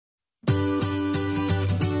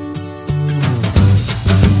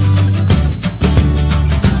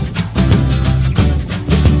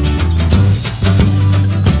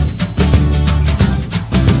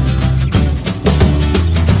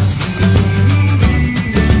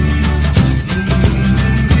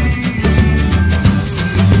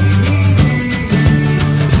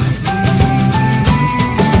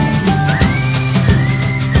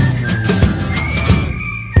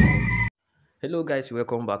guys,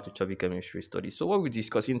 welcome back to Chubby Chemistry Study. So what we're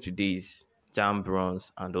discussing today is JAMB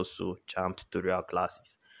runs and also JAMB tutorial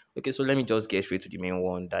classes. Okay, so let me just get straight to the main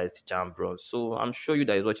one, that is the JAMB runs. So I'm sure you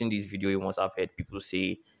that is watching this video, you must have heard people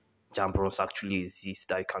say JAMB runs actually exist,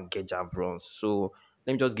 that you can get JAMB runs. So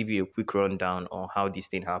let me just give you a quick rundown on how this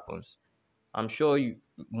thing happens. I'm sure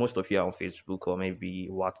most of you are on Facebook or maybe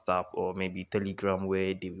WhatsApp or maybe Telegram,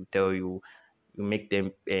 where they will tell you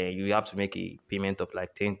you have to make a payment of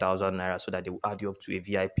like 10,000 naira so that they will add you up to a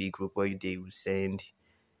VIP group where they will send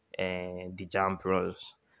the JAMB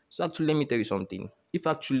runs. So actually, let me tell you something. If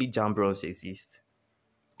actually JAMB runs exist,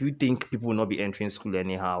 do you think people will not be entering school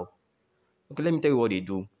anyhow? Okay, let me tell you what they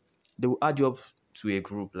do. They will add you up to a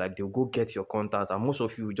group, like they'll go get your contacts, and most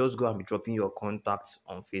of you will just go and be dropping your contacts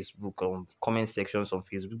on Facebook, on comment sections on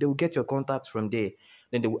Facebook. They will get your contacts from there.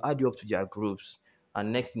 Then they will add you up to their groups,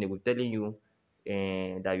 and next thing they will telling you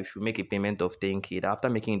that you should make a payment of 10k. That after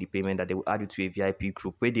making the payment, that they will add you to a VIP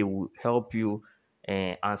group where they will help you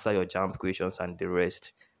answer your JAMB questions and the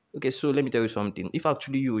rest. Okay, so let me tell you something. If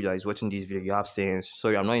actually you guys watching this video, you have sense.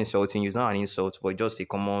 Sorry, I'm not insulting you. It's not an insult, but just a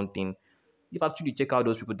common thing. If actually check out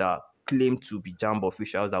those people that claim to be JAMB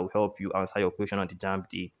officials that will help you answer your question on the JAMB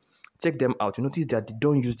day, check them out. You notice that they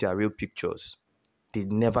don't use their real pictures. They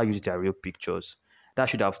never use their real pictures. That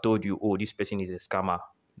should have told you, oh, this person is a scammer.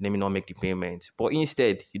 Let me not make the payment. But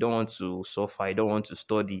instead, you don't want to suffer. You don't want to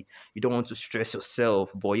study. You don't want to stress yourself.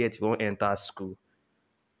 But yet you won't enter school.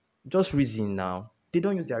 Just reason now. They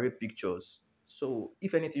don't use their real pictures. So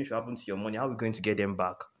if anything should happen to your money, how are we going to get them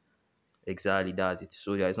back? Exactly, that's it.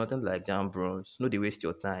 So there is nothing like JAMB runs. No, they waste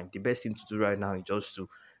your time. The best thing to do right now is just to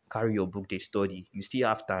carry your book, they study. You still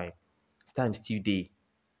have time. Time still there.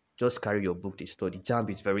 Just carry your book, they study. JAMB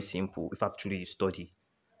is very simple if actually you study.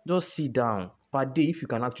 Just sit down. Per day, if you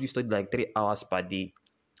can actually study like 3 hours per day,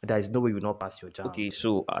 there is no way you will not pass your JAMB. Okay,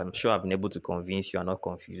 so I'm sure I've been able to convince you and not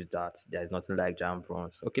confused that there is nothing like JAMB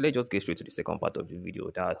runs. Okay, let's just get straight to the second part of the video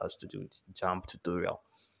that has to do with JAMB tutorial.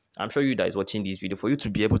 I'm sure you that is watching this video, for you to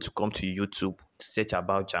be able to come to YouTube to search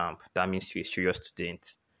about JAMB, that means you're a serious student.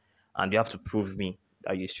 And you have to prove me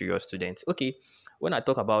that you're a serious student. Okay, when I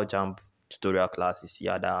talk about JAMB tutorial classes,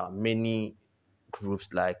 yeah, there are many groups.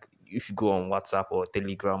 Like if you go on WhatsApp or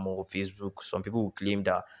Telegram or Facebook, some people will claim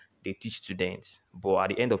that they teach students, but at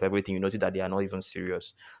the end of everything, you notice that they are not even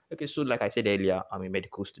serious. Okay, so like I said earlier, I'm a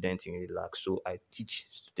medical student in Relax, so I teach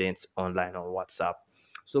students online on WhatsApp.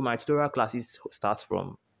 So my tutorial classes starts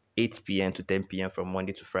from 8 p.m. to 10 p.m. from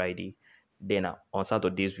Monday to Friday. Then on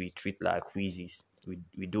Saturdays we treat like quizzes.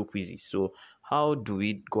 We do quizzes. So how do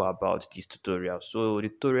we go about this tutorial? So the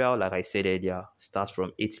tutorial, like I said earlier, starts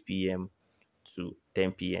from 8 p.m. to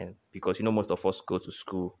 10 p.m. because most of us go to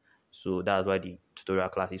school. So that's why the tutorial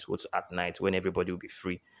classes hold at night when everybody will be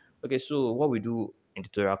free. Okay, so what we do in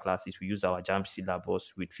tutorial classes, we use our JAMB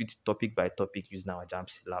syllabus. We treat topic by topic using our JAMB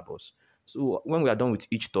syllabus. So when we are done with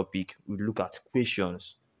each topic, we look at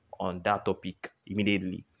questions on that topic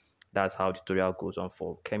immediately. That's how tutorial goes on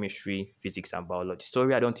for chemistry, physics, and biology.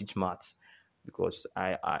 Sorry, I don't teach maths because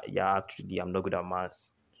I'm not good at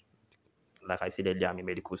maths. Like I said earlier, I'm a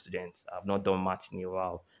medical student. I've not done maths in a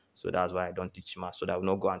while, so that's why I don't teach maths. So that I will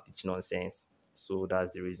not go and teach nonsense. So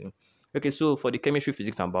that's the reason. Okay, so for the chemistry,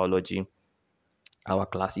 physics, and biology, our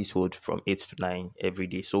classes hold from 8 to 9 every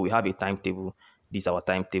day. So we have a timetable. This is our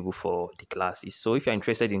timetable for the classes. So if you're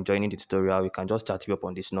interested in joining the tutorial, you can just chat me up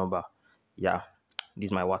on this number. Yeah, this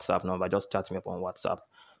is my WhatsApp number. Just chat me up on WhatsApp.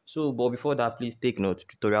 So, but before that, please take note,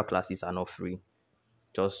 tutorial classes are not free.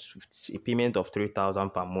 Just a payment of 3,000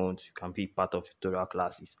 per month, you can be part of tutorial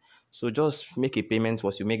classes. So just make a payment.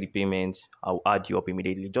 Once you make the payment, I'll add you up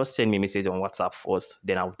immediately. Just send me a message on WhatsApp first,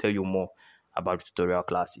 then I'll tell you more about the tutorial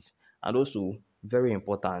classes. And also, very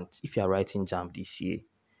important, if you are writing JAMB this year,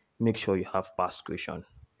 make sure you have past question.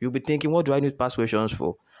 You'll be thinking, what do I need past questions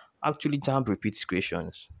for? Actually, JAMB repeats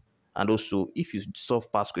questions. And also, if you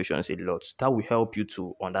solve past questions a lot, that will help you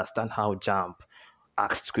to understand how JAMB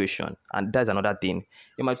asked question. And that's another thing.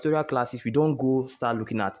 In my tutorial classes, we don't go start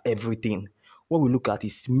looking at everything. What we look at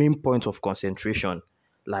is main points of concentration.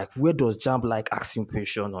 Like, where does JAMB like asking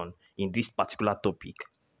question on in this particular topic?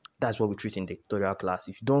 That's what we treat in the tutorial class.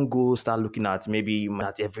 If you don't go start looking at maybe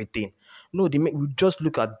at everything, no, we just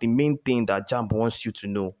look at the main thing that JAMB wants you to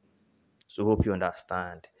know. So hope you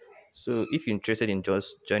understand. So if you're interested in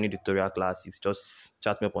just joining the tutorial classes, just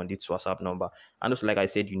chat me up on this WhatsApp number. And also, like I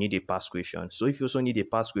said, you need a past question. So if you also need a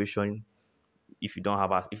past question, if you don't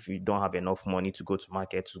have enough money to go to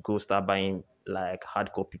market to go start buying like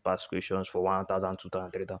hard copy past questions for 1,000,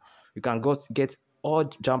 2,000, 3,000, you can get all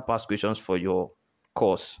JAMB past questions for your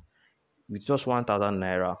course with just 1,000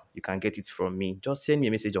 naira. You can get it from me. Just send me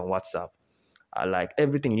a message on WhatsApp. like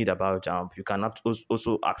everything you need about JAMB. You can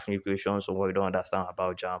also ask me questions on what you don't understand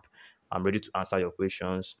about JAMB. I'm ready to answer your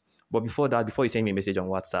questions. But before that, before you send me a message on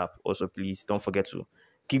WhatsApp, also please don't forget to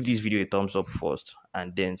give this video a thumbs up first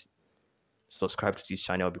and then subscribe to this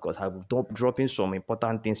channel because I will be dropping some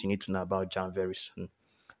important things you need to know about JAMB very soon.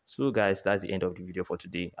 So guys, that's the end of the video for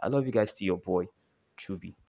today. I love you guys. See your boy, Chubby.